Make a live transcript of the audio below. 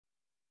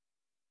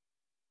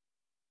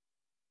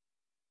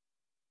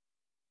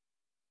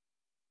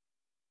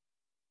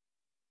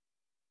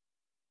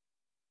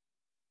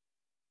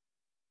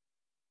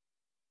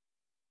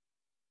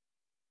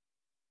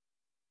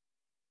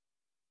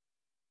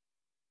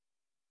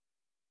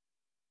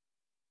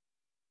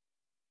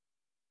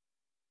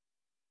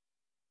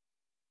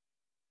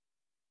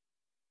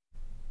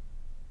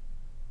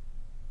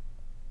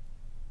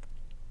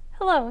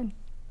Hello,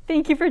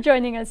 thank you for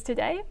joining us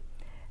today.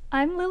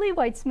 I'm Lily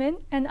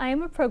Weitzman, and I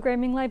am a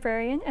programming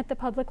librarian at the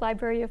Public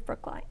Library of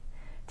Brookline.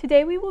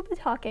 Today we will be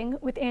talking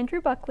with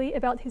Andrew Buckley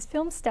about his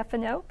film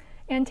Stephano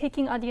and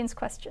taking audience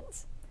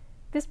questions.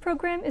 This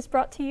program is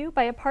brought to you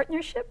by a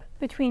partnership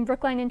between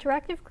Brookline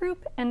Interactive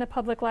Group and the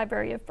Public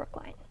Library of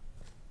Brookline.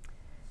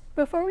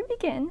 Before we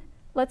begin,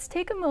 let's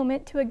take a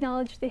moment to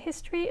acknowledge the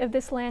history of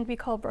this land we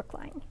call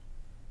Brookline.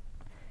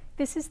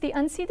 This is the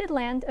unceded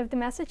land of the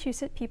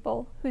Massachusetts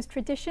people whose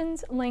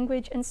traditions,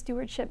 language, and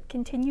stewardship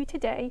continue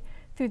today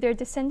through their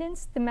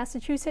descendants, the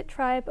Massachusetts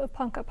tribe of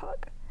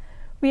Poncapog.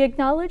 We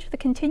acknowledge the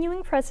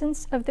continuing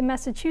presence of the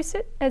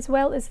Massachusetts as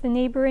well as the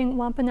neighboring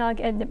Wampanoag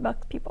and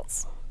Nipmuc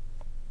peoples.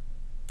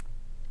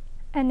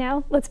 And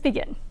now let's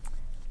begin.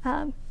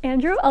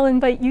 Andrew, I'll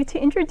invite you to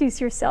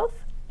introduce yourself,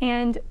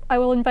 and I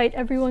will invite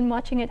everyone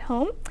watching at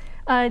home.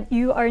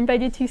 You are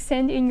invited to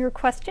send in your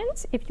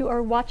questions. If you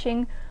are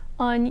watching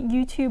on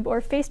YouTube or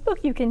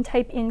Facebook, you can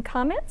type in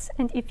comments,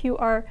 and if you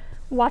are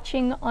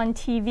watching on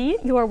TV,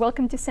 you are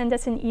welcome to send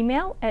us an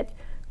email at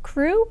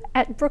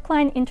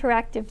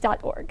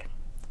crew@brooklineinteractive.org.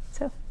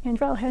 So,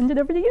 Andrew, I'll hand it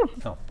over to you.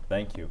 Oh,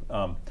 thank you.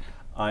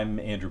 I'm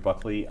Andrew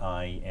Buckley.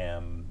 I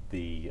am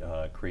the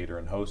creator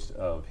and host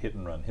of Hit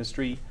and Run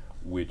History,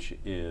 which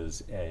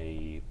is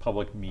a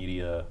public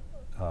media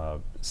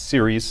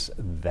series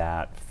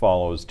that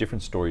follows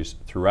different stories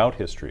throughout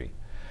history.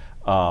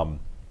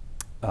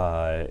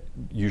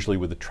 Usually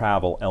with a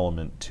travel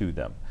element to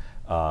them.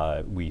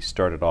 We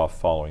started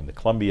off following the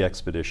Columbia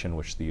expedition,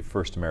 which is the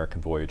first American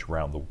voyage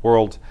around the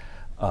world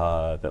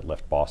that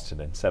left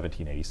Boston in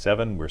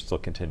 1787. We're still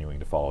continuing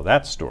to follow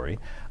that story.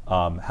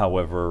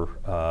 However,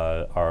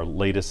 our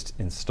latest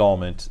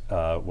installment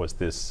was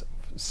this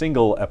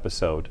single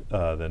episode,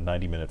 the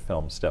 90-minute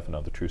film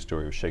Stephano, the true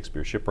story of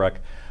Shakespeare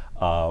Shipwreck.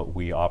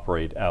 We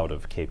operate out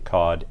of Cape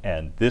Cod,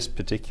 and this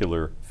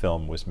particular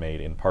film was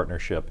made in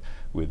partnership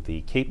with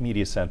the Cape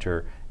Media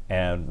Center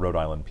and Rhode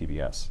Island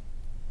PBS.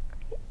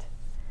 Great.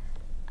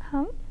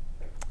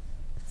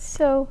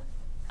 So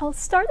I'll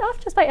start off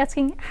just by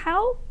asking,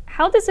 how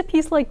does a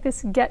piece like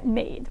this get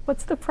made?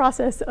 What's the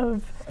process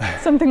of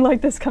something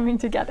like this coming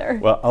together?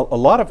 Well, a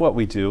lot of what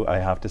we do, I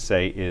have to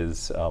say,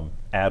 is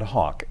ad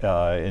hoc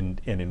and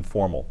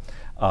informal.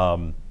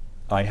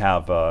 I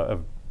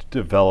have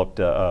developed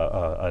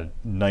a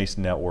nice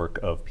network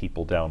of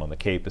people down on the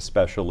Cape,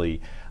 especially,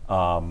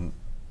 and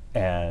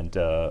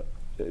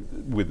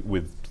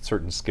with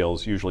certain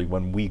skills. Usually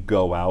when we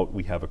go out,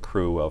 we have a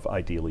crew of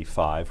ideally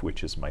 5,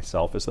 which is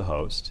myself as the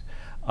host,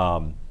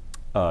 2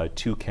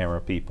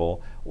 camera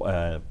people,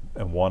 and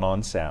 1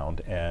 on sound,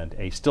 and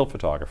a still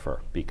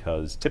photographer,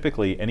 because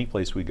typically any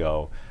place we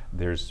go,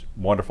 there's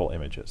wonderful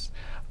images.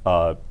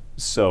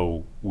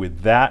 So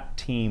with that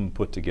team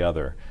put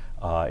together,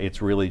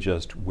 it's really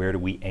just where do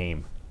we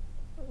aim?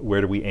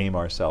 Where do we aim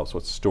ourselves?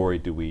 What story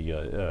do we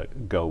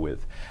go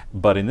with?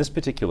 But in this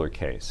particular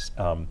case,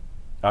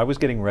 I was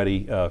getting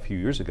ready a few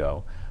years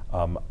ago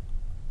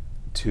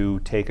to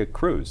take a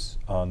cruise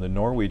on the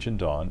Norwegian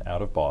Dawn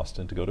out of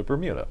Boston to go to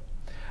Bermuda.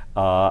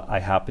 I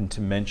happened to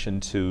mention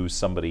to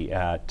somebody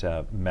at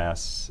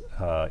Mass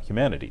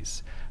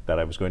Humanities that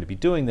I was going to be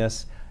doing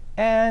this,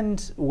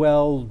 and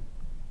well,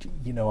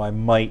 you know, I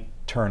might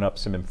turn up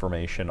some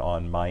information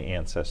on my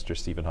ancestor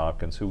Stephen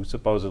Hopkins, who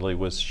supposedly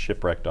was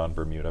shipwrecked on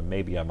Bermuda.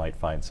 Maybe I might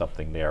find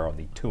something there on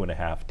the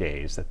 2.5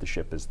 days that the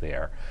ship is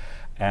there.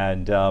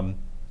 And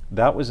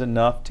that was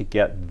enough to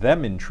get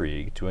them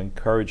intrigued to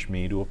encourage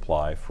me to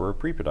apply for a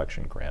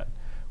pre-production grant,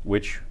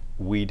 which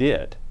we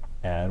did.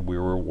 And we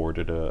were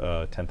awarded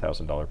a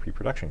 $10,000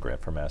 pre-production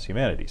grant from Mass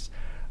Humanities.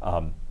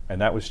 And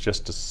that was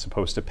just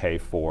supposed to pay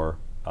for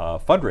a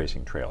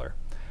fundraising trailer.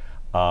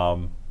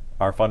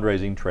 Our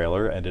fundraising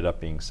trailer ended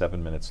up being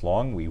 7 minutes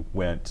long. We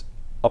went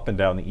up and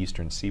down the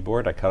eastern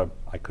seaboard. I could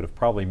have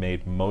probably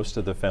made most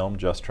of the film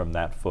just from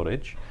that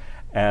footage.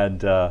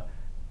 And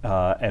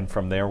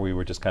from there we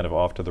were just kind of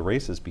off to the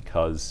races,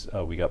 because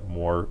we got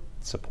more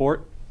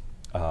support.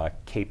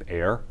 Cape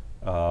Air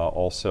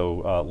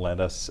also lent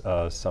us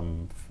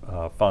some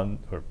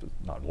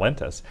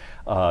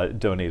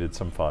donated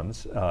some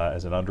funds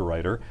as an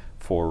underwriter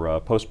for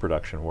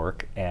post-production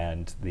work,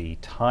 and the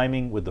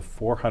timing with the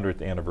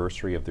 400th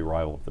anniversary of the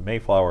arrival of the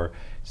Mayflower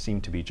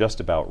seemed to be just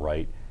about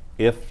right.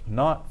 If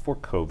not for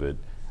COVID,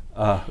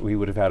 we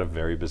would have had a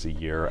very busy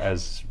year,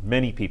 as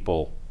many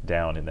people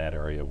down in that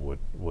area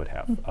would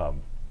have.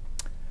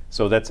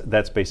 So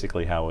that's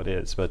basically how it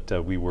is. But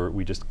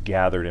we just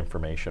gathered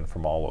information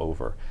from all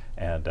over,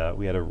 and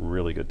we had a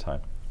really good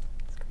time.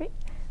 That's great.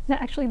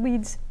 That actually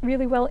leads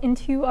really well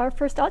into our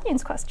first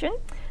audience question.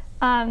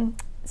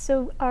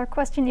 So our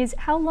question is,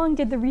 how long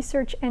did the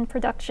research and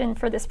production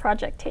for this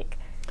project take?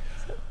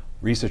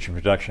 Research and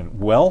production.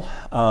 Well,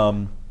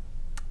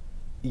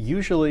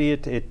 usually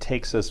it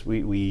takes us,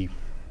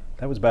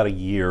 that was about a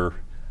year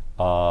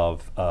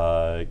of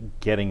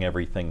getting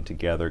everything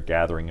together,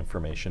 gathering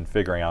information,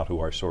 figuring out who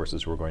our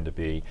sources were going to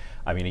be.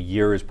 I mean, a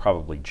year is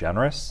probably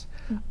generous.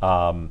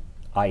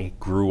 I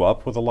grew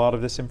up with a lot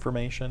of this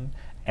information,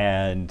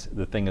 And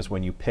the thing is,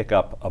 when you pick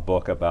up a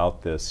book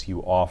about this, you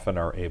often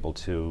are able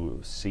to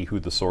see who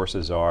the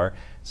sources are,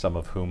 some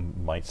of whom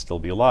might still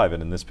be alive.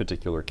 And in this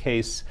particular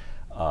case,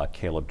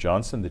 Caleb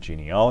Johnson, the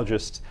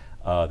genealogist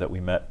that we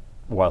met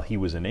while he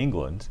was in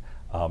England,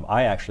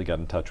 I actually got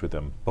in touch with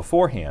him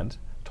beforehand,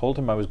 told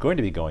him I was going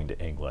to be going to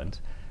England,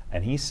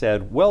 and he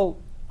said, well,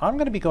 I'm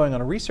going to be going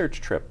on a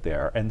research trip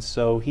there. And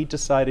so he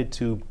decided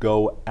to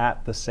go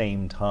at the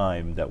same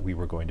time that we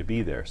were going to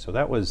be there. So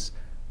that was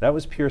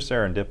pure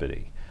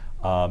serendipity.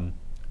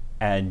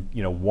 And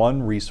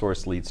one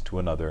resource leads to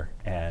another,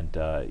 and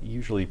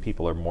usually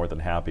people are more than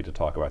happy to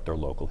talk about their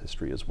local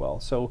history as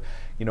well. So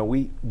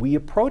we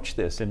approach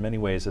this in many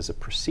ways as a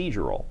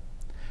procedural.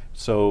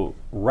 So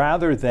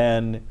rather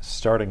than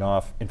starting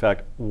off, in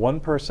fact, one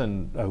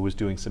person who was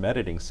doing some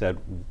editing said,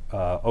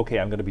 okay,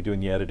 I'm going to be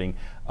doing the editing,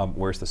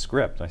 where's the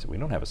script? And I said, we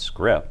don't have a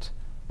script.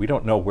 We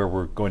don't know where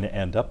we're going to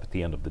end up at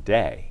the end of the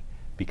day,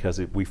 because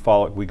we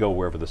go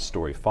wherever the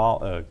story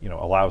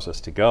allows us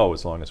to go,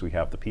 as long as we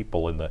have the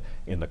people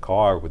in the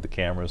car with the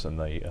cameras and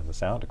the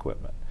sound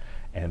equipment.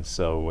 And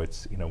so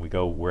it's we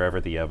go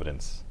wherever the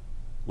evidence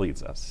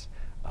leads us,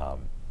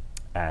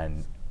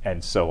 and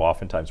so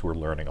oftentimes we're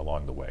learning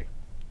along the way.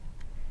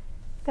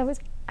 That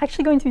was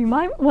actually going to be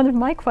one of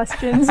my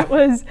questions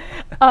was,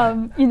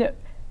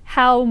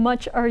 how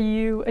much are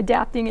you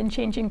adapting and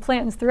changing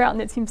plans throughout?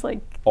 And it seems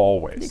like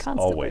always.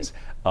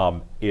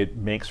 It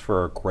makes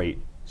for a great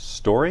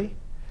story,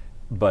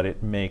 but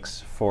it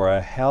makes for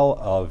a hell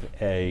of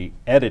a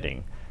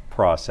editing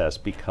process,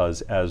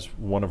 because as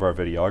one of our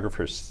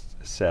videographers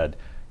said,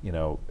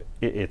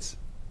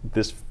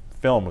 this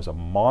film was a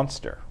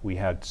monster. We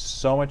had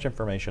so much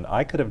information.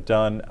 I could have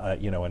done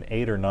an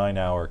 8 or 9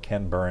 hour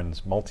Ken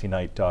Burns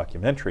multi-night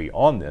documentary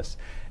on this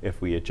if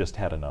we had just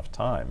had enough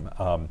time.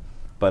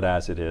 But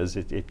as it is,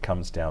 it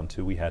comes down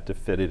to, we had to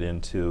fit it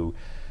into,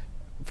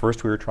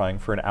 first we were trying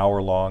for an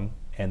hour long,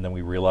 and then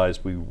we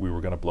realized we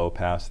were going to blow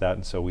past that,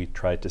 and so we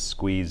tried to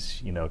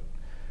squeeze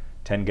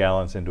 10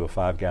 gallons into a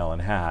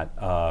 5-gallon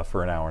hat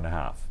for an hour and a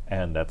half,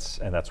 and that's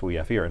what we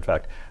have here. In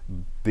fact,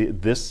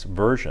 this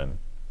version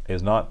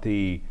is not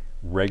the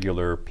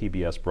regular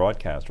PBS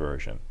broadcast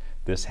version.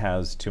 This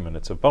has 2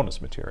 minutes of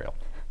bonus material,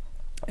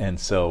 and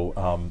so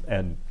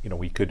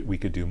we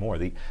could do more.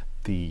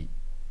 The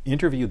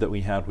interview that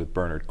we had with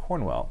Bernard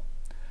Cornwell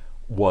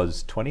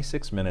was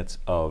 26 minutes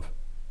of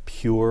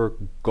pure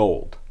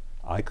gold.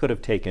 I could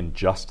have taken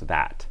just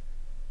that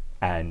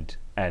and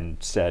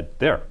said,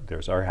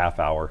 there's our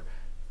half-hour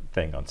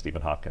thing on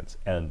Stephen Hopkins,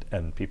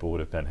 and people would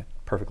have been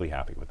perfectly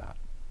happy with that,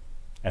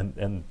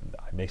 and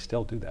I may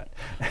still do that.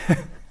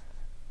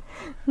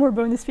 More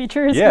bonus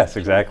features. Yes,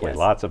 exactly. Yes.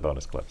 Lots of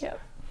bonus clips. Yep.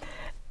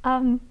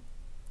 On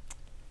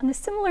a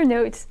similar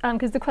note,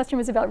 because the question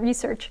was about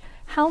research,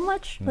 how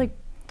much,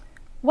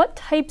 what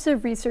types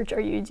of research are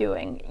you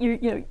doing?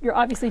 You're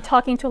obviously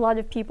talking to a lot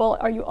of people.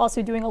 Are you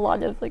also doing a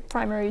lot of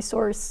primary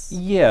source?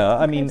 Yeah,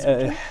 I mean,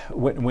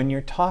 when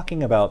you're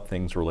talking about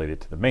things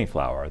related to the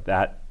Mayflower,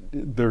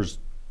 there's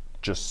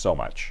just so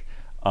much,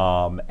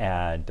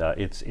 and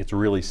it's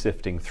really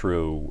sifting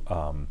through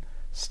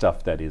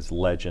stuff that is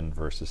legend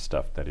versus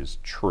stuff that is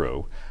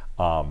true.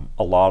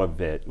 A lot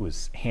of it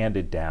was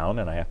handed down,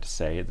 and I have to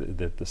say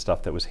that the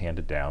stuff that was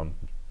handed down,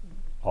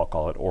 I'll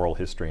call it oral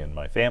history in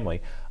my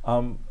family,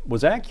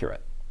 was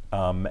accurate.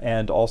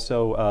 And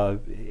also,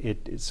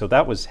 so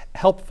that was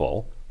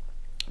helpful,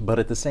 but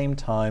at the same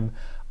time,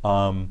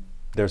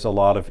 there's a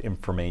lot of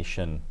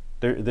information.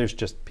 There's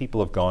just,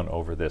 people have gone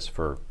over this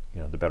for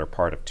the better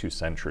part of 2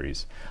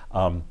 centuries.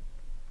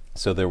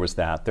 So there was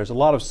that. There's a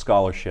lot of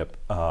scholarship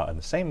in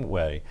the same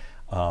way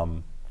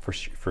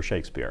for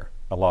Shakespeare,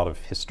 a lot of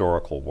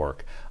historical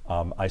work.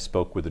 I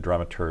spoke with a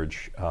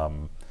dramaturge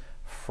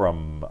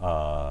from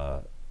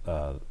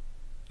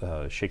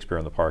Shakespeare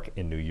in the Park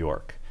in New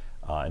York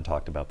and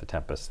talked about the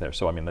Tempest there.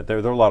 So I mean, there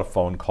are a lot of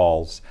phone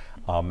calls,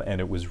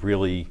 and it was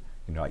really,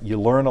 you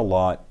learn a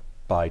lot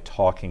by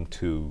talking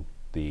to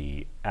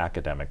the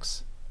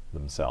academics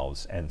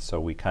themselves, and so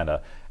we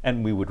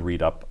we would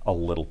read up a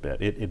little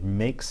bit. It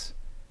makes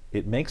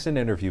an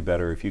interview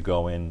better if you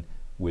go in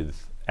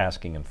with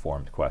asking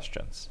informed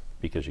questions,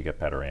 because you get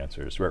better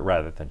answers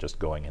rather than just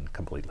going in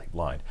completely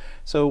blind.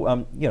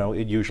 So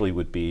it usually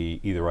would be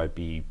either I'd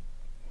be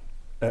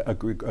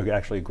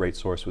actually a great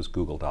source was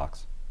Google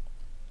Docs,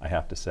 I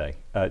have to say.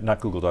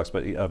 Not Google Docs,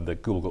 but the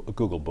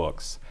Google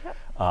Books.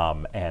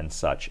 Yep. And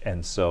such.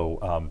 And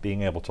so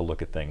being able to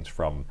look at things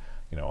from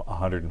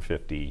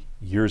 150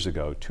 years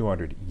ago,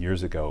 200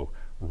 years ago,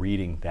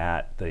 reading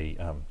that,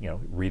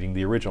 reading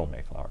the original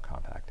Mayflower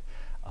Compact,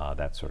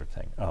 that sort of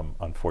thing.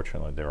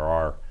 Unfortunately, there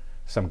are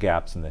some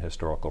gaps in the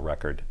historical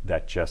record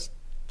that just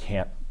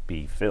can't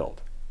be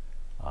filled.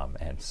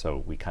 And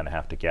so we kind of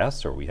have to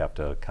guess, or we have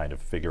to kind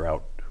of figure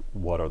out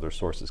what other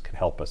sources could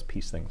help us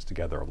piece things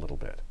together a little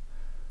bit.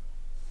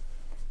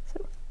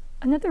 So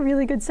another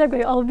really good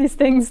segue, all of these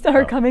things that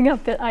are coming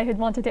up that I had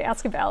wanted to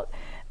ask about.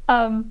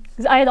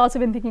 Because I had also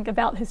been thinking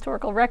about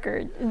historical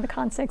record in the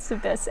context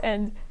of this,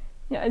 and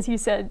as you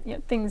said,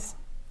 things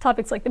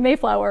topics like the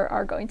Mayflower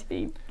are going to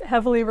be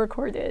heavily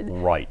recorded.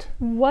 Right.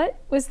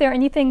 Was there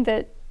anything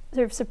that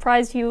sort of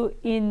surprised you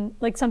in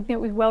like something that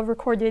was well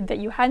recorded that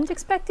you hadn't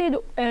expected?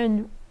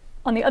 And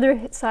on the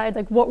other side,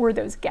 like what were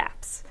those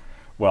gaps?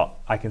 Well,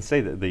 I can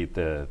say that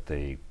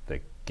the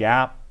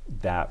gap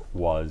that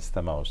was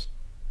the most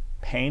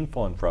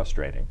painful and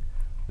frustrating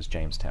was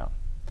Jamestown.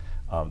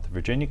 The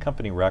Virginia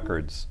Company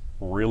records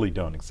really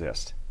don't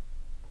exist.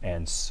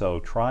 And so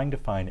trying to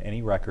find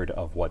any record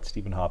of what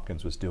Stephen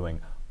Hopkins was doing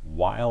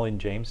while in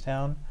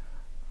Jamestown,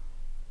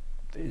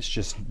 it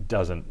just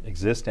doesn't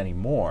exist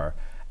anymore.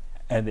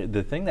 And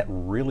the thing that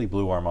really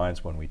blew our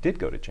minds when we did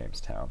go to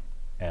Jamestown,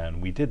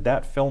 and we did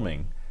that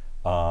filming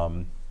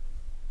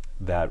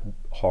that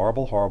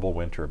horrible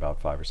winter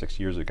about 5 or 6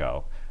 years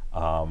ago.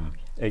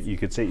 You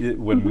could see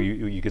when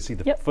you could see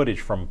the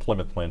footage from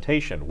Plymouth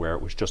Plantation where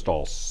it was just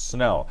all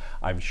snow.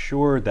 I'm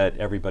sure that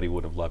everybody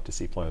would have loved to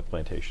see Plymouth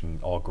Plantation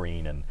all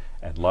green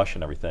and lush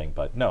and everything,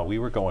 but no, we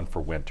were going for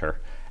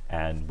winter,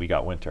 and we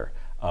got winter.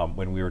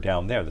 When we were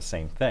down there, the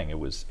same thing. It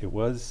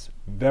was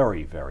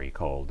very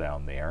cold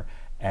down there,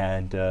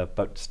 and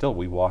but still,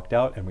 we walked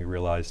out and we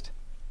realized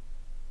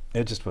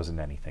it just wasn't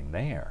anything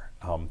there.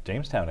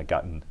 Jamestown had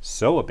gotten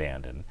so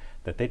abandoned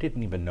that they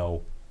didn't even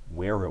know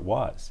where it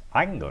was.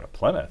 I can go to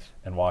Plymouth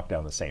and walk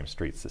down the same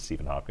streets that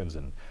Stephen Hopkins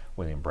and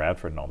William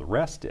Bradford and all the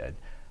rest did,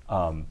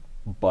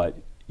 but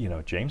you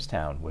know,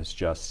 Jamestown was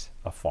just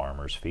a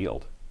farmer's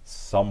field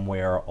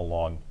somewhere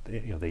along.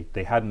 You know,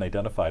 they hadn't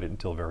identified it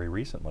until very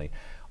recently.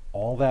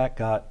 All that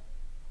got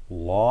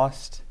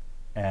lost,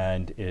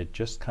 and it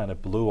just kind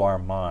of blew our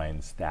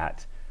minds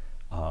that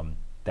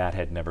that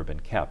had never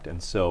been kept.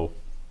 And so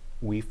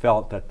we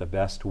felt that the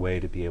best way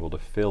to be able to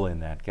fill in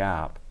that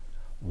gap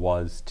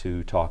was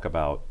to talk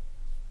about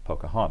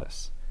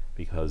Pocahontas,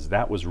 because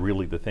that was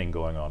really the thing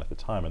going on at the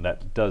time. And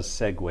that does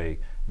segue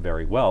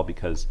very well,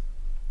 because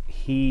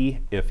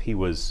if he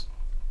was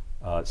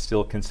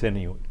still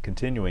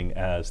continuing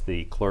as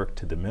the clerk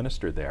to the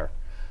minister there,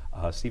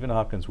 Stephen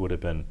Hopkins would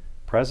have been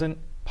present,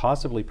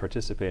 possibly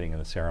participating in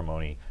the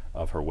ceremony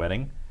of her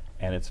wedding,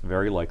 and it's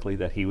very likely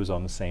that he was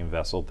on the same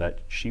vessel that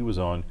she was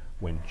on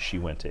when she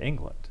went to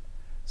England.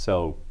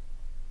 So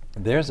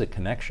there's a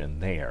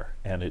connection there,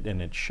 and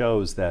it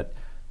shows that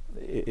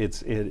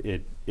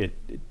it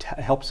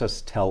helps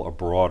us tell a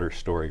broader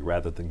story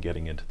rather than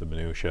getting into the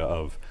minutia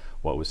of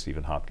what was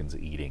Stephen Hopkins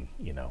eating,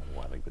 you know,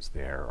 while he was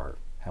there, or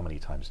how many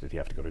times did he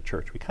have to go to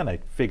church. We kind of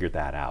figured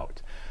that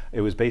out.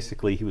 It was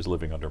basically he was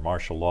living under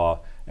martial law,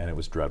 and it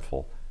was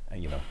dreadful,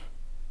 and, you know,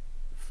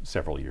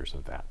 several years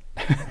of that.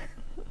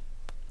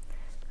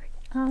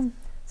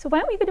 So why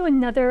don't we go to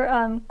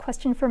another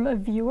question from a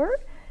viewer,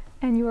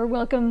 and you are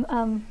welcome,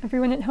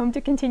 everyone at home,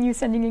 to continue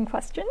sending in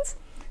questions.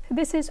 So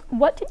this is,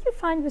 what did you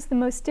find was the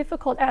most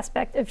difficult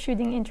aspect of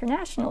shooting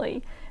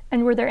internationally,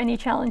 and were there any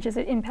challenges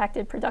that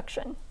impacted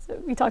production? So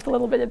we talked a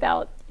little bit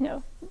about, you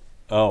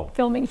know,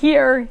 filming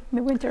here in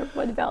the winter.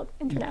 What about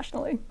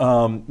internationally?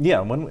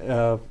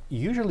 Yeah,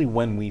 usually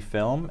when we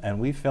film, and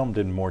we filmed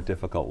in more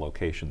difficult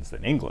locations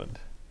than England,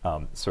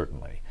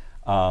 certainly.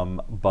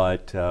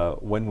 But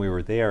when we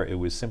were there, it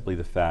was simply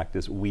the fact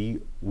is we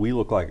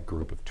look like a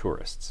group of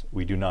tourists.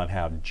 We do not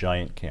have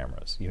giant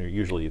cameras. You know,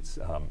 usually it's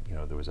you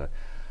know, there was a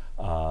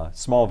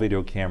small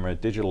video camera,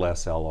 digital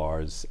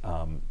SLRs,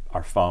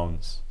 our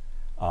phones,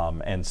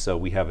 and so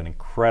we have an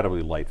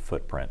incredibly light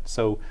footprint.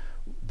 So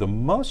the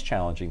most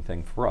challenging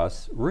thing for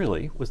us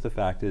really was the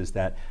fact is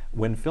that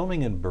when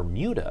filming in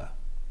Bermuda,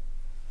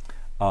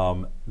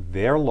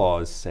 their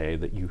laws say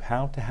that you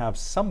have to have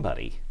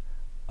somebody,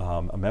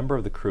 a member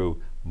of the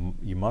crew,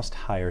 you must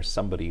hire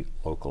somebody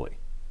locally,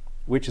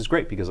 which is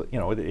great because, you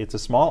know, it's a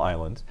small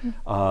island.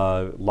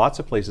 Lots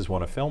of places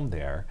want to film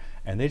there,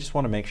 and they just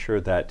want to make sure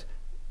that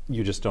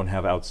you just don't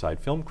have outside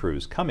film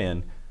crews come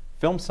in,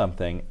 film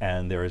something,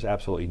 and there is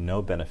absolutely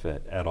no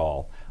benefit at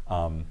all.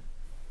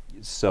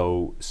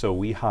 So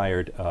we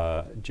hired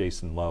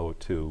Jason Lowe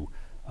to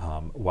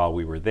while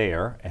we were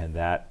there, and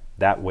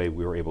that way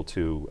we were able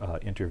to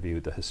interview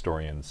the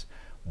historians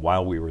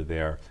while we were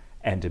there.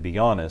 And to be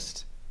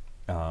honest,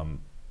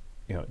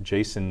 you know,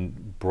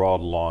 Jason brought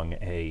along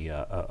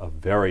a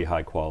very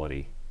high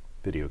quality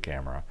video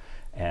camera,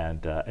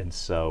 and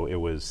so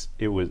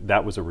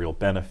that was a real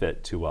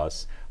benefit to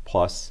us.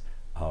 Plus,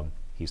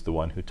 he's the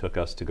one who took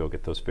us to go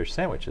get those fish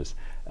sandwiches,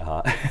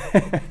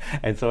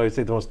 and so I'd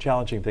say the most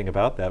challenging thing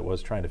about that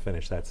was trying to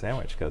finish that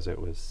sandwich because it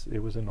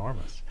was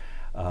enormous.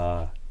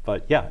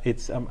 But yeah,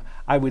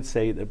 I would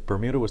say that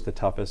Bermuda was the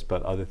toughest,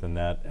 but other than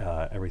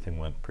that, everything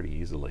went pretty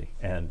easily.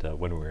 And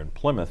when we were in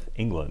Plymouth,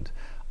 England,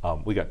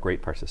 we got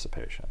great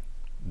participation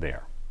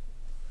there.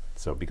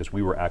 So because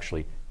we were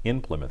actually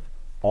in Plymouth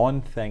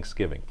on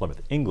Thanksgiving,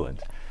 Plymouth,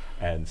 England,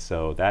 and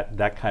so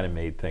that kind of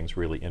made things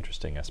really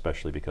interesting,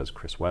 especially because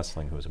Chris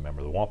Wessling, who was a member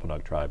of the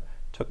Wampanoag tribe,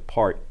 took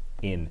part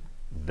in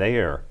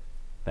their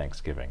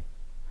Thanksgiving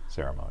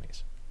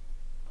ceremonies.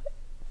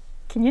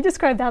 Can you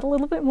describe that a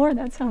little bit more?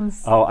 That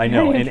sounds I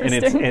know, and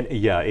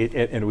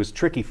it was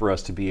tricky for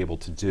us to be able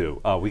to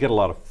do. We got a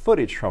lot of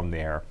footage from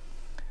there,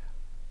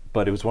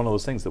 but it was one of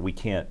those things that we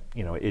can't,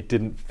 it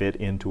didn't fit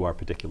into our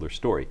particular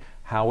story.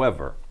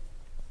 However,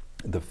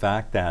 the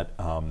fact that,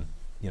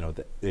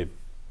 that it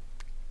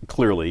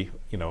clearly,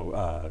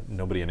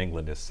 nobody in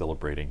England is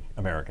celebrating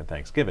American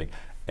Thanksgiving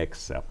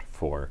except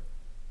for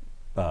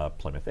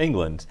Plymouth,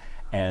 England,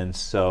 and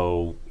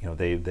so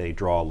they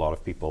draw a lot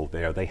of people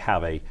there. They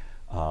have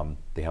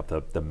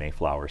the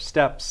Mayflower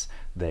steps.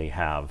 They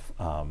have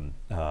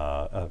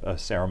a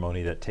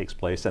ceremony that takes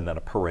place, and then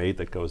a parade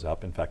that goes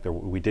up. In fact,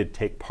 we did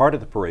take part of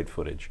the parade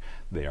footage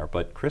there,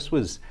 but Chris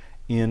was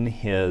in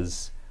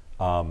his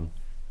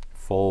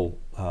full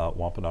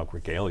Wampanoag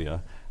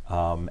regalia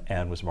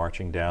and was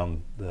marching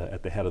down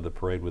at the head of the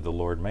parade with the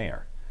Lord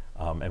Mayor.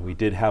 And we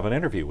did have an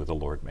interview with the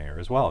Lord Mayor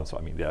as well. And so,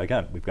 I mean,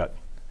 again, we've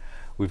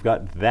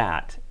got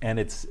that, and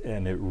it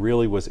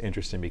really was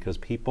interesting because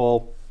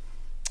people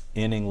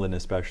in England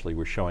especially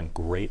were showing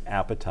great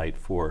appetite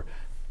for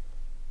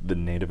the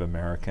Native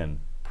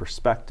American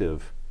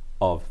perspective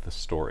of the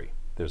story.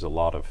 There's a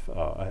lot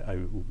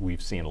of,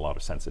 we've seen a lot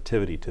of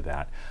sensitivity to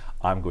that.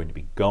 I'm going to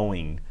be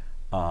going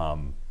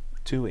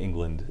to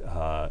England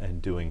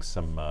and doing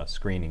some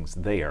screenings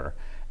there.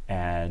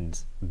 And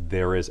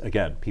there is,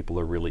 again, people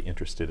are really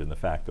interested in the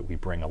fact that we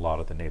bring a lot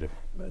of the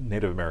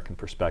Native American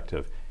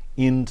perspective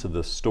into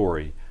the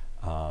story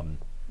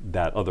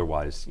that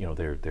otherwise,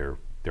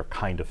 they're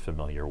kind of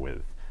familiar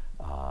with,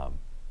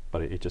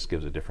 but it just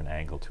gives a different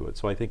angle to it.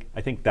 So I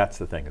think that's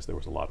the thing, is there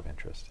was a lot of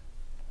interest.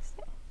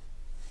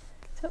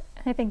 So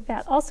I think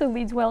that also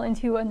leads well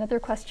into another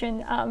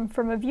question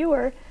from a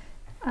viewer.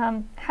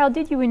 How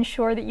did you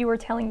ensure that you were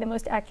telling the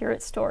most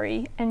accurate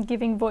story and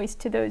giving voice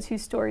to those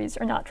whose stories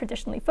are not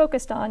traditionally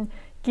focused on,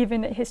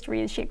 given that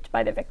history is shaped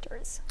by the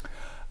victors?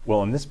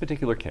 Well, in this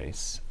particular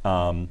case,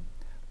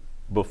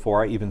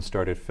 before I even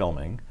started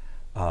filming,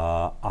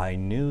 I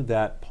knew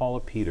that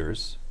Paula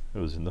Peters, who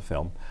was in the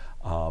film,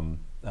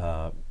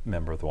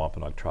 member of the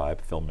Wampanoag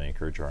tribe,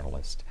 filmmaker,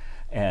 journalist,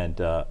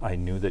 and I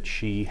knew that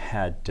she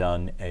had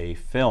done a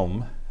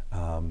film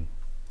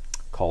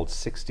called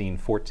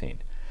 1614.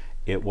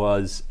 It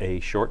was a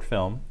short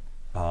film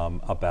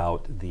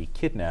about the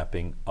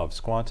kidnapping of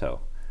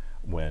Squanto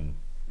when,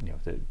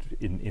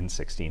 in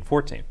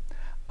 1614.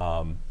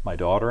 My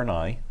daughter and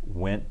I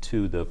went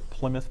to the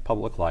Plymouth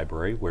Public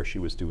Library where she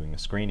was doing a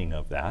screening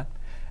of that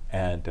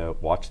and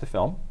watched the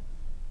film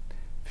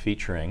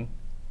featuring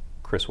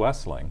Chris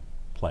Wessling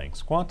playing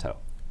Squanto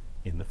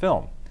in the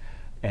film.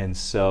 And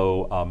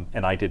so,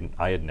 and I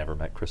had never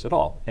met Chris at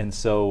all. And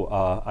so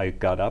I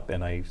got up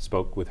and I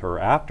spoke with her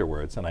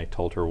afterwards, and I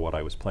told her what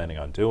I was planning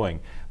on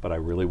doing, but I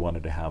really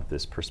wanted to have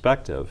this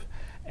perspective.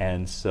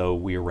 And so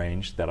we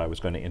arranged that I was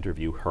going to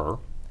interview her.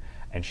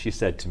 And she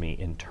said to me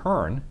in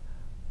turn,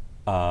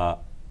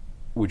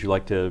 would you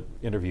like to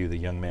interview the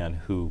young man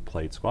who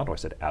played Squanto? I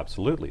said,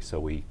 absolutely. So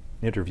we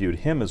interviewed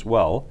him as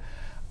well.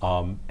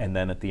 And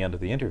then at the end of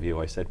the interview,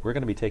 I said, we're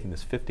going to be taking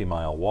this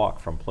 50-mile walk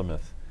from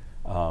Plymouth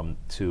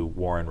to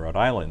Warren, Rhode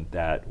Island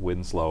that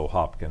Winslow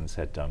Hopkins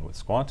had done with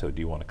Squanto.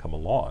 Do you want to come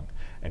along?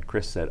 And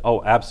Chris said,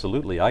 oh,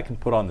 absolutely. I can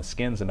put on the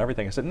skins and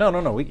everything. I said,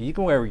 no, you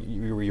can wear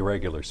your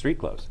regular street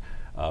clothes.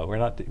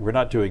 We're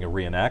not doing a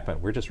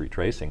reenactment. We're just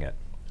retracing it.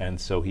 And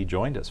so he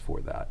joined us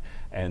for that.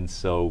 And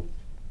so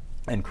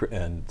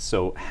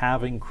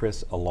having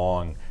Chris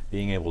along,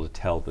 being able to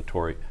tell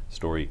the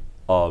story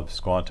of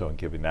Squanto and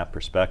giving that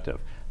perspective,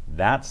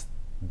 that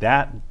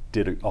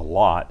did a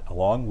lot,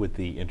 along with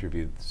the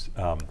interviews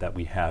that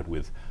we had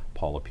with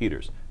Paula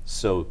Peters.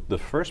 So the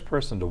first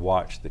person to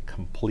watch the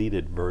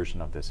completed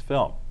version of this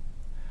film,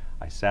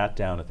 I sat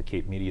down at the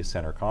Cape Media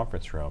Center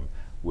conference room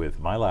with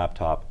my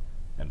laptop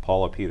and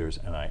Paula Peters,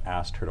 and I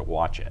asked her to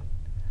watch it.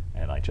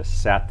 And I just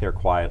sat there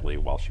quietly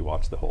while she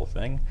watched the whole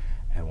thing.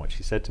 And what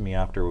she said to me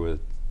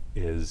afterwards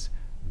is,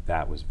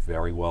 that was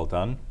very well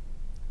done,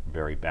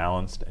 very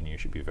balanced, and you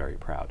should be very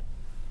proud.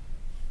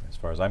 As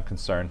far as I'm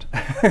concerned,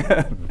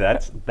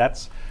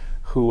 that's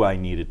who I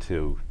needed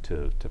to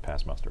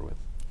pass muster with.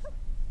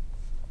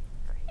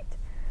 Great.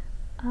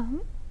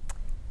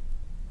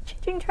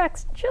 Changing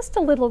tracks just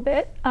a little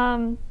bit.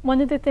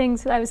 One of the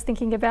things that I was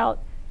thinking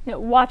about,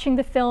 watching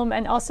the film,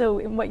 and also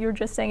in what you were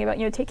just saying about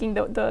taking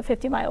the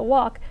 50-mile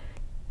walk,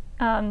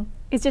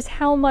 is just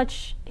how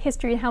much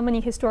history and how many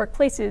historic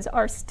places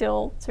are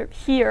still sort of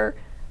here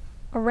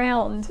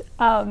around.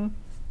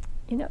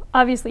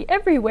 Obviously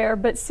everywhere,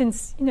 but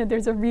since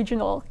there's a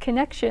regional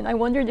connection, I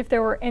wondered if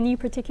there were any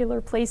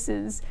particular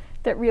places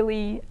that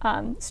really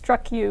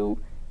struck you,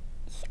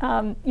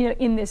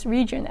 in this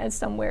region as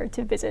somewhere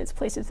to visit, as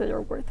places that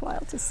are worthwhile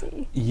to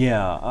see.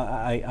 Yeah,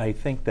 I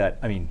think that,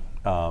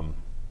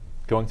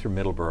 going through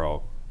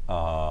Middleborough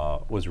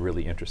was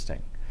really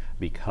interesting,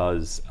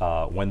 because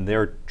when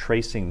they're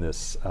tracing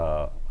this,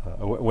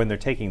 when they're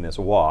taking this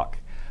walk,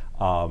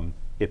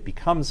 it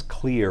becomes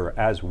clear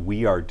as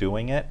we are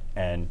doing it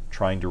and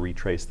trying to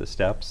retrace the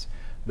steps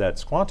that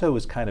Squanto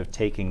is kind of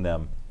taking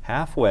them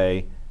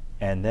halfway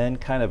and then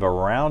kind of a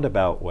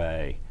roundabout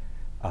way,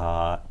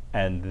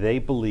 and they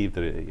believe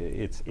that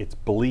it's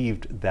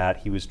believed that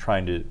he was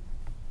trying to,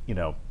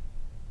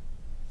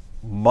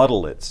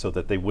 muddle it so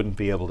that they wouldn't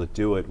be able to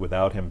do it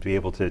without him be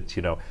able to,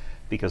 you know,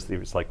 because it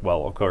was like,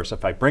 well, of course,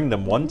 if I bring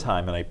them one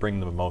time and I bring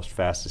them the most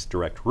fastest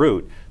direct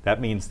route, that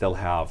means they'll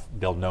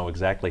know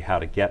exactly how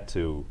to get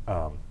to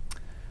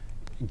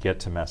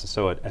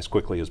Massasoit as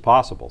quickly as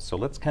possible. So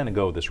let's kind of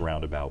go this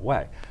roundabout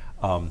way.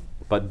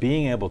 But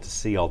being able to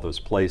see all those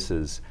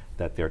places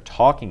that they're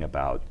talking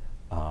about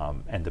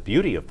and the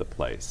beauty of the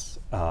place,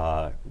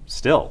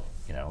 still,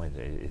 you know,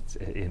 it's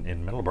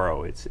in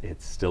Middleborough,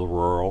 it's still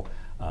rural.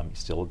 You're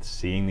still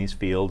seeing these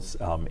fields.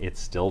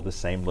 It's still the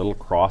same little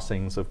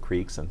crossings of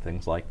creeks and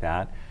things like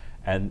that.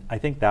 And I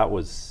think that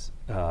was,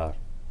 you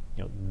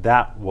know,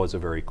 that was a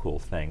very cool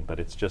thing. But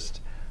it's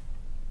just,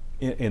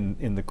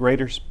 in the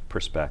greater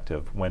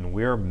perspective, when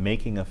we're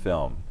making a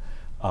film,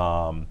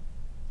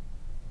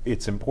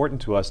 it's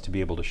important to us to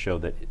be able to show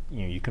that,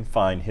 you know, you can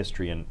find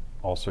history in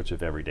all sorts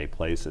of everyday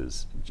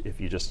places if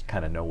you just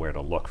kind of know where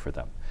to look for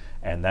them.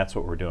 And that's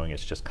what we're doing,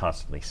 is just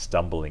constantly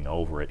stumbling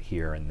over it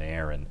here and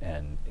there,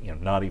 and you know,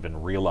 not even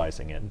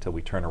realizing it until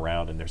we turn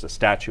around and there's a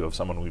statue of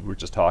someone we were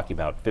just talking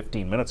about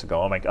 15 minutes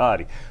ago. Oh my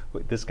God,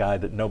 this guy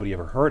that nobody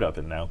ever heard of,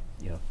 and now,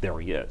 you know, there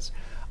he is.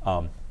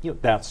 You know,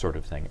 that sort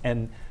of thing.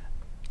 And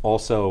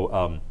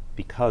also,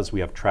 because we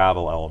have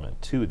travel element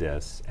to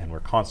this, and we're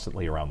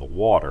constantly around the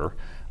water,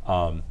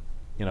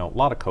 you know, a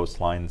lot of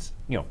coastlines,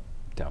 you know,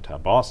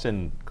 downtown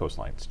Boston,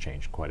 coastlines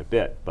change quite a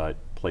bit, but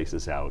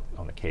places out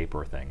on the Cape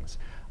or things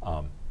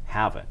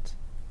haven't.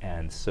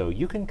 And so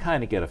you can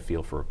kind of get a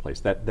feel for a place.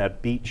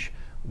 That beach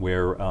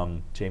where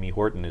Jamie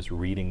Horton is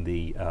reading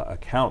the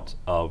account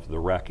of the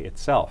wreck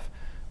itself,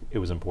 it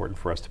was important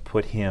for us to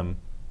put him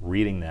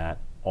reading that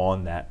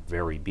on that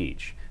very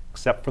beach.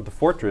 Except for the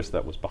fortress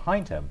that was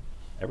behind him,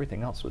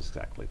 everything else was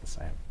exactly the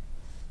same.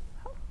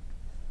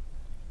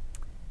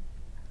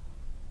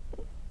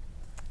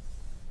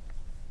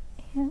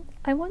 And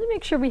I want to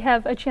make sure we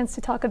have a chance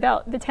to talk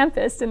about the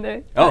Tempest and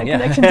the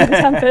connection to the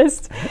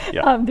Tempest.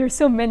 Yeah. There's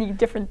so many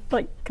different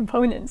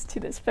components to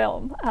this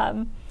film.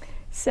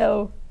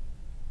 So,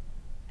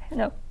 I don't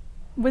know,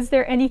 was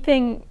there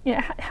anything, you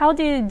know, how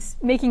did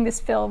making this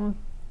film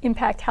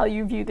impact how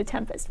you view the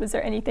Tempest? Was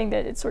there anything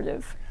that it sort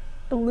of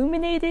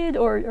illuminated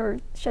or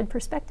shed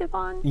perspective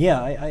on?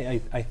 Yeah,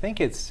 I think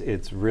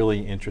it's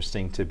really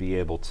interesting to be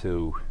able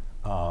to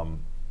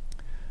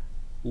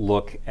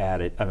look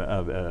at it.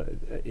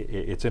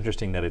 It's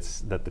interesting that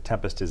the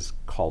Tempest is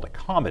called a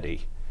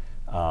comedy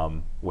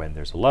when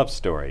there's a love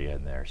story,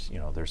 and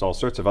there's all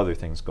sorts of other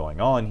things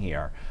going on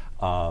here,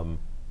 and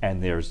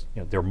there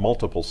are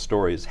multiple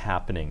stories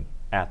happening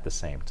at the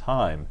same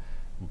time.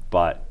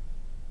 But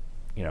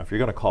if you're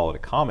going to call it a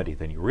comedy,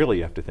 then you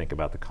really have to think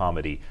about the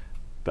comedy.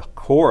 The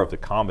core of the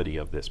comedy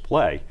of this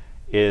play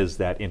is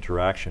that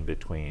interaction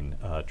between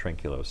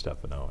Trinculo,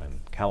 Stephano, and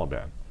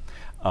Caliban.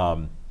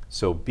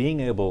 So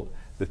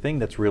the thing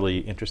that's really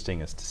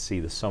interesting is to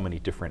see so many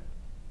different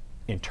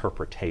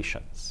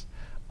interpretations.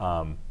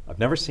 I've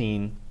never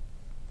seen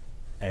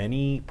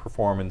any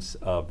performance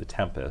of the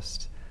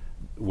Tempest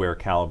where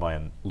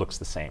Caliban looks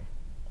the same.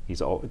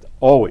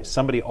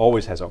 Somebody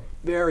always has a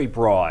very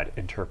broad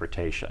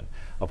interpretation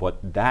of what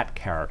that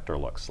character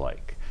looks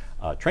like.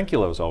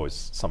 Trinculo is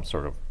always some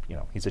sort of,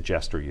 he's a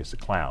jester, he's a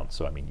clown.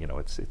 So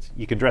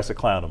you can dress a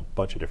clown a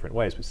bunch of different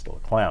ways, but he's still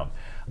a clown.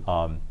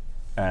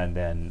 And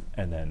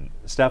then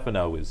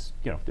Stephano is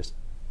just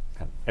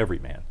kind of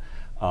everyman.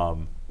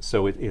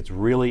 So it's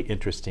really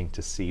interesting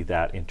to see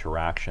that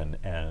interaction,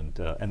 and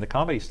the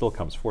comedy still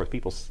comes forth.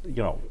 People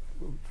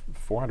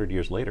 400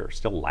 years later are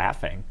still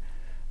laughing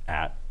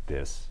at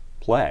this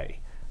play,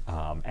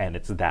 and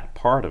it's that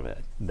part of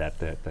it that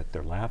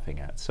they're laughing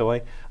at. So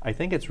I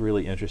think it's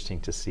really interesting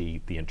to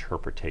see the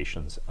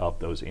interpretations of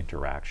those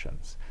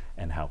interactions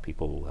and how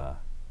people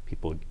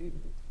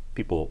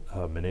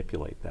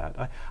manipulate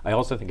that. I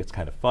also think it's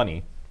kind of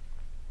funny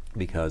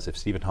because if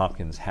Stephen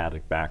Hopkins had a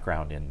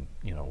background in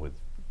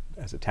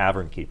as a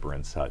tavern keeper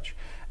and such,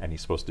 and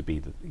he's supposed to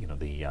be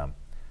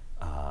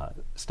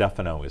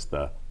Stephano is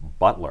the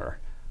butler,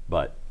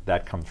 but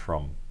that comes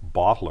from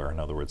bottler, in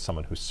other words,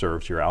 someone who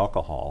serves your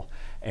alcohol,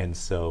 and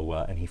so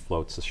and he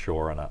floats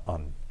ashore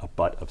on a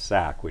butt of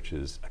sack, which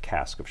is a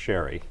cask of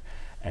sherry,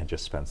 and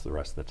just spends the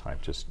rest of the time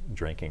just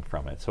drinking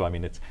from it. So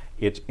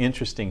it's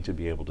interesting to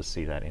be able to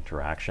see that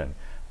interaction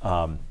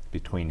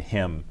between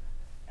him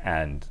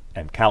and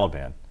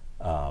Caliban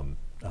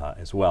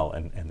as well,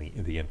 and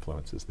the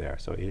influences there.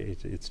 So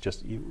it's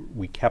just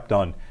we kept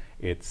on.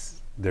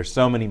 There's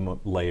so many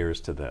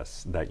layers to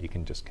this that you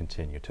can just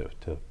continue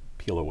to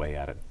peel away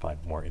at it and find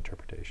more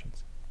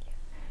interpretations.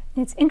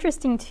 It's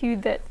interesting too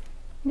that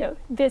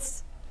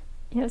this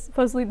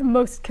supposedly the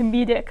most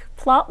comedic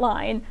plot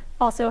line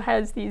also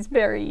has these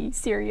very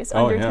serious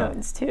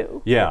undertones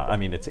too. Yeah,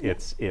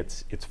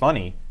 it's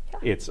funny. Yeah.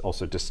 It's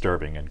also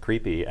disturbing and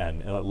creepy,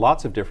 and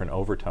lots of different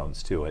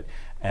overtones to it.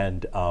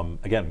 And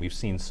again, we've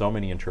seen so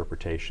many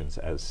interpretations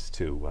as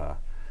to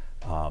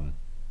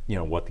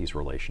what these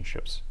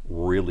relationships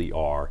really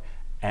are,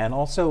 and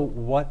also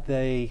what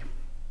they.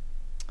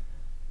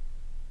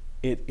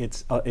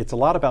 It's a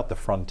lot about the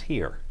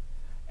frontier,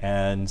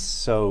 And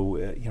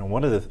so,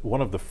 one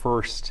of the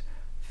first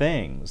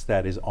things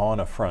that is on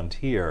a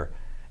frontier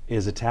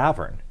is a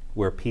tavern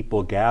where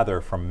people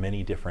gather from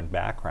many different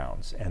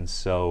backgrounds. And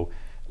so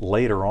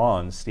later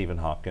on, Stephen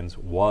Hopkins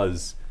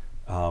was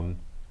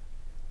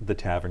the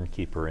tavern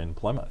keeper in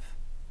Plymouth.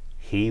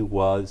 He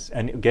was,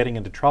 and getting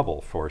into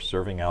trouble for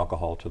serving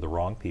alcohol to the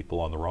wrong people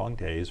on the wrong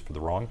days for the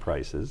wrong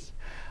prices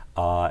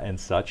and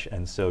such.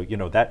 And so,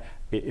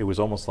 it was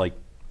almost like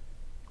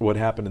what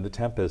happened in the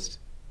Tempest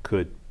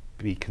could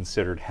be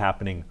considered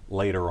happening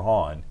later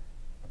on.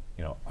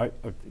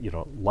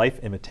 Life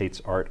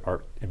imitates art,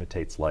 art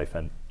imitates life,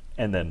 and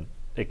then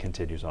it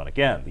continues on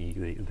again,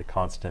 the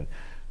constant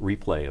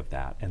replay of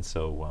that. And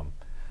so,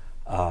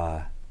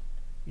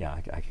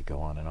 I could go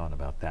on and on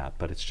about that,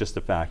 but it's just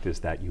the fact is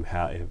that you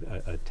have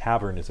a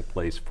tavern is a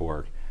place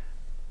for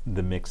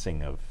the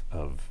mixing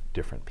of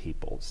different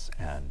peoples,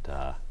 and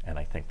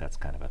I think that's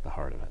kind of at the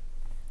heart of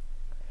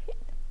it.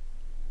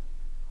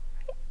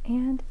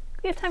 And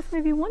we have time for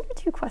maybe one or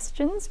two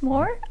questions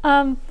more.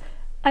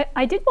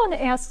 I did want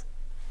to ask,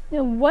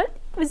 what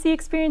was the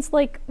experience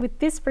like with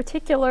this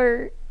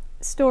particular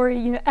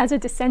story, as a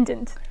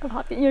descendant of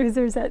Hopkins? Because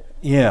there's that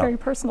very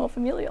personal,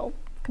 familial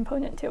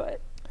component to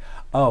it.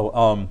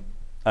 Oh,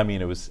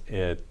 it was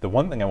the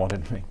one thing I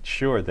wanted to make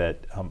sure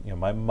that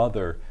my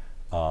mother,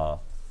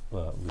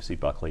 Lucy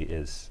Buckley,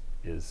 is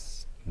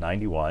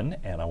 91,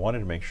 and I wanted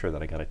to make sure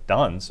that I got it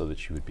done so that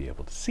she would be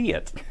able to see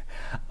it.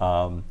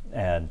 And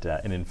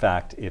in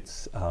fact,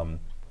 it's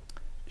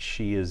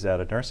she is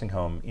at a nursing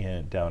home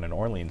down in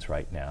Orleans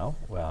right now,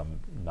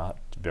 not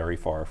very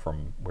far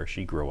from where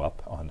she grew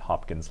up on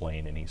Hopkins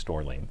Lane in East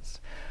Orleans.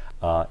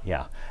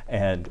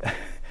 And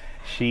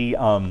she.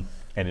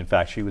 And in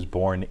fact, she was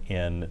born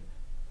they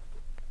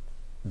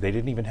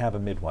didn't even have a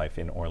midwife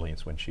in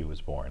Orleans when she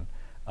was born,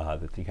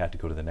 that you had to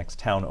go to the next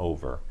town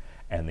over.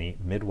 And the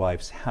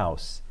midwife's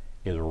house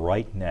is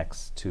right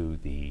next to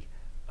the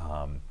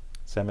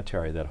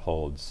cemetery that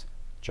holds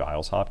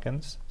Giles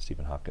Hopkins,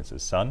 Stephen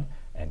Hopkins' son,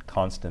 and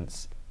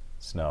Constance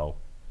Snow,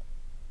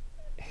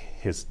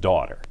 his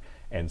daughter.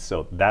 And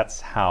so that's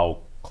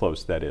how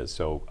close that is.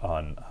 So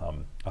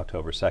on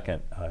October 2nd,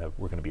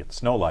 we're going to be at the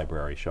Snow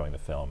Library showing the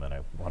film, and I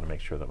want to make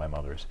sure that my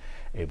mother's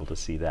able to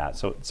see that.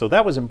 So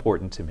that was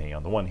important to me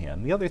on the one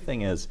hand. The other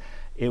thing is,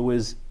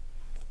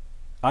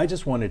 I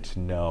just wanted to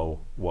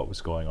know what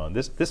was going on.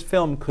 This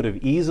film could have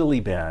easily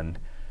been,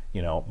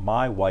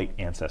 my white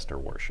ancestor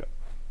worship,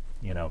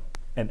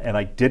 and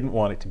I didn't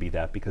want it to be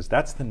that, because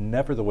that's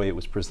never the way it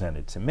was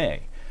presented to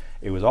me.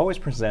 It was always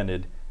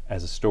presented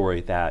as a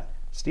story that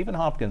Stephen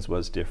Hopkins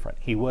was different.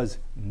 He was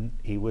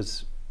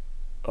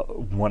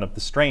one of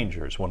the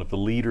strangers, one of the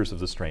leaders of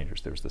the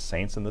strangers. There was the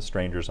saints and the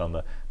strangers on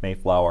the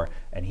Mayflower,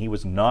 and he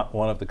was not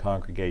one of the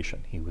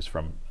congregation. He was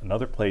from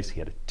another place. He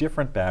had a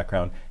different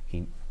background.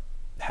 He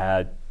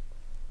had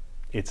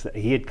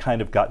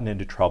kind of gotten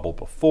into trouble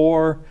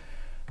before,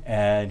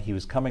 and he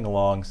was coming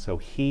along, so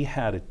he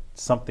had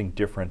something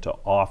different to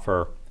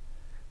offer,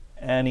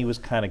 and he was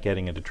kind of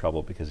getting into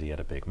trouble because he had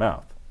a big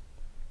mouth.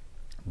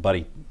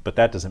 But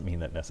that doesn't mean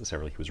that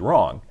necessarily he was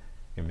wrong.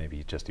 Maybe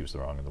he was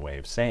wrong in the way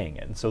of saying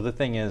it. And so the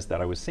thing is that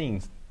I was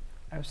seeing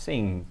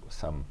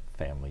some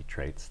family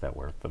traits that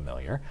were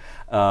familiar,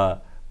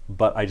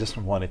 but I just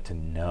wanted to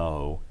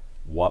know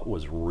what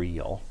was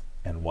real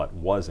and what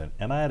wasn't.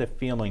 And I had a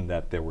feeling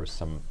that there were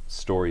some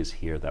stories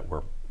here that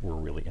were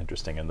really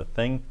interesting. And the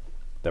thing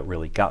that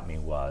really got me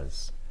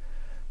was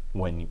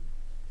when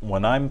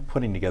I'm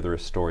putting together a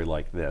story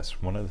like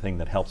this, one of the things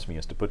that helps me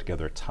is to put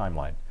together a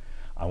timeline.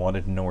 I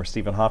wanted to know where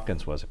Stephen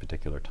Hopkins was at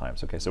particular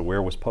times. Okay, so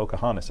where was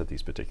Pocahontas at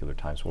these particular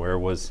times? Where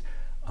was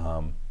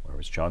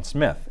John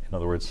Smith? In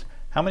other words,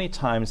 how many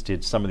times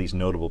did some of these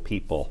notable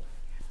people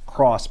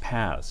cross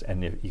paths?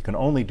 And you can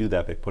only do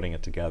that by putting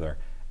it together.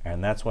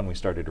 And that's when we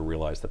started to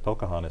realize that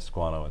Pocahontas,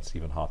 Squanto, and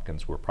Stephen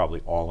Hopkins were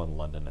probably all in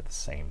London at the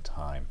same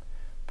time,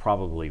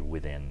 probably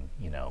within,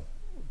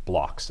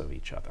 blocks of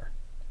each other.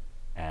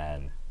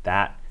 And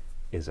that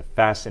is a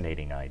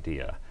fascinating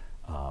idea.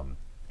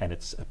 And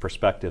it's a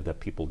perspective that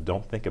people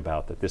don't think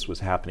about, that this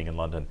was happening in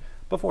London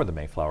before the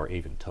Mayflower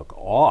even took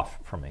off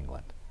from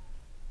England.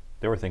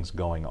 There were things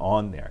going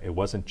on there. It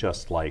wasn't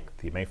just like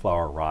the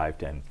Mayflower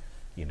arrived and,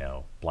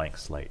 blank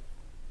slate.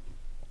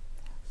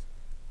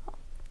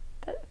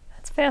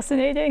 That's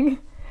fascinating.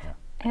 Yeah.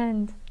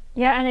 And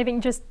I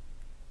think just,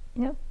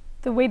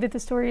 the way that the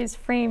story is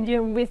framed,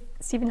 with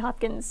Stephen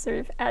Hopkins sort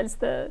of as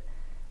the,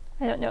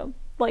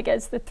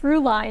 as the through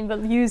line, but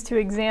used to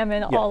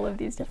examine all of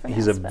these different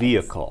aspects. He's a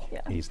vehicle.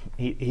 Yeah.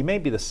 He may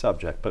be the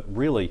subject, but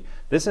really,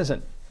 this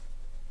isn't,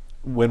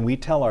 when we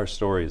tell our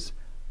stories,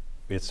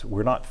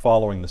 we're not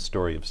following the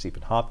story of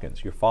Stephen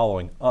Hopkins. You're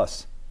following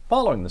us,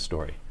 following the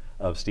story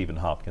of Stephen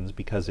Hopkins,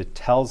 because it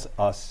tells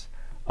us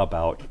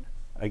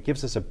it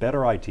gives us a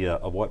better idea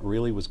of what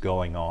really was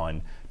going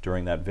on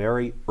during that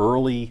very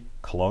early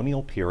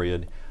colonial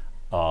period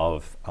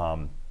of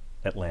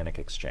Atlantic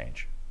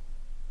exchange.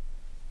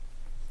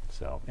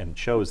 So, and it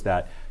shows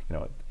that,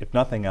 if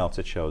nothing else,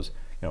 it shows,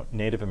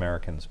 Native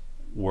Americans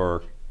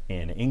were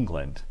in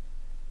England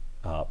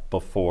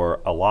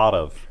before a lot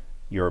of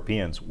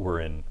Europeans were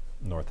in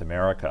North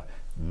America.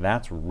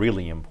 That's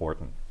really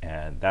important,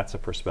 and that's a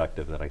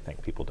perspective that I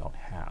think people don't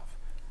have.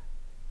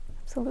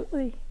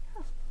 Absolutely.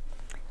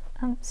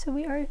 So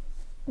we are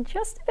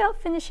just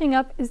about finishing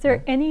up. Is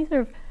there any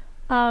sort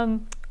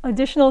of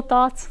additional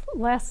thoughts,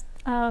 last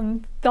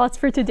thoughts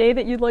for today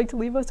that you'd like to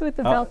leave us with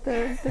about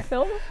the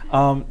film?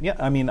 Yeah,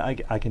 I mean,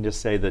 I can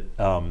just say that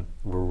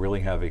we're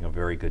really having a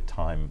very good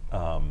time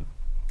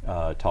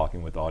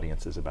talking with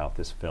audiences about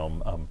this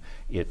film.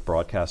 It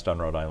broadcast on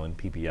Rhode Island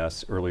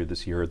PBS earlier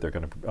this year. They're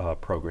going to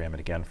program it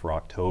again for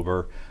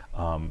October.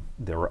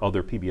 There are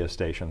other PBS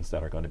stations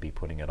that are going to be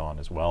putting it on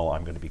as well.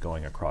 I'm going to be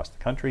going across the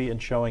country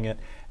and showing it.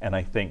 And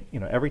I think, you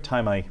know, every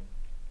time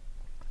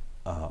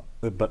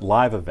but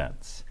live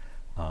events,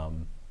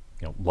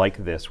 you know,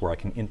 like this, where I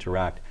can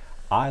interact,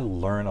 I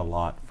learn a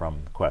lot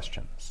from the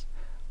questions.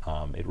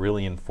 It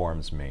really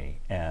informs me,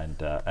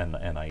 and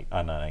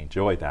I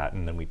enjoy that.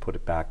 And then we put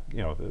it back.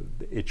 You know,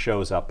 it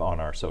shows up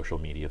on our social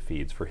media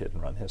feeds for Hit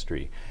and Run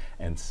History,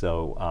 and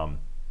so.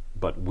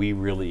 But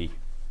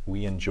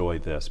we enjoy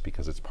this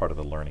because it's part of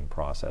the learning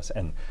process.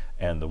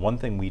 And the one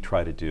thing we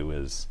try to do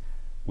is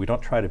we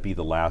don't try to be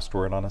the last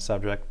word on a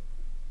subject.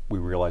 We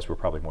realize we're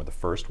probably more the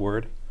first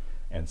word,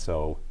 and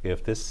so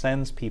if this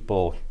sends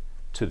people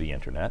to the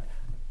internet,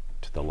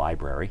 to the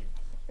library,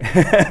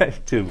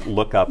 to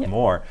look up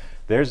more.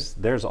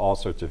 There's all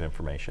sorts of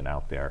information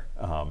out there,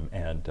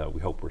 and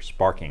we hope we're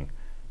sparking,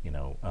 you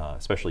know,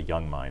 especially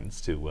young minds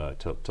to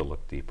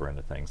look deeper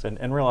into things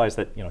and realize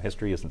that, you know,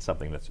 history isn't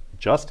something that's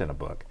just in a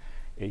book.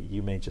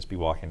 You may just be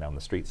walking down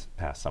the streets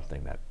past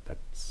something that's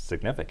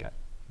significant.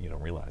 You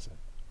don't realize it.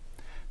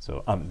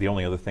 So the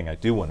only other thing I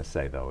do want to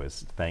say, though,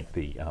 is thank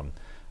the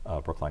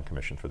Brookline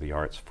Commission for the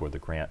Arts for the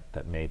grant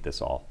that made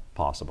this all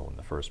possible in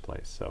the first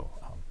place. So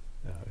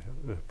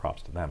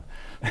props to them.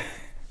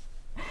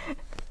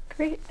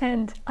 Great,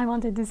 and I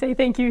wanted to say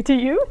thank you to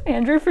you,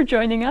 Andrew, for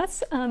joining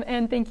us,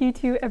 and thank you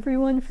to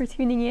everyone for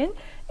tuning in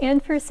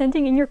and for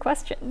sending in your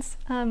questions.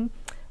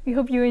 We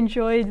hope you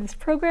enjoyed this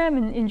program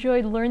and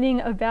enjoyed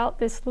learning about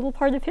this little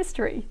part of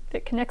history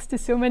that connects to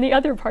so many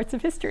other parts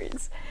of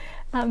histories.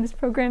 This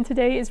program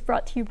today is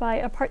brought to you by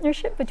a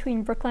partnership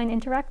between Brookline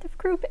Interactive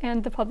Group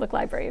and the Public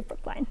Library of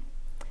Brookline.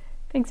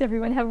 Thanks,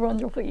 everyone. Have a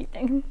wonderful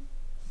evening.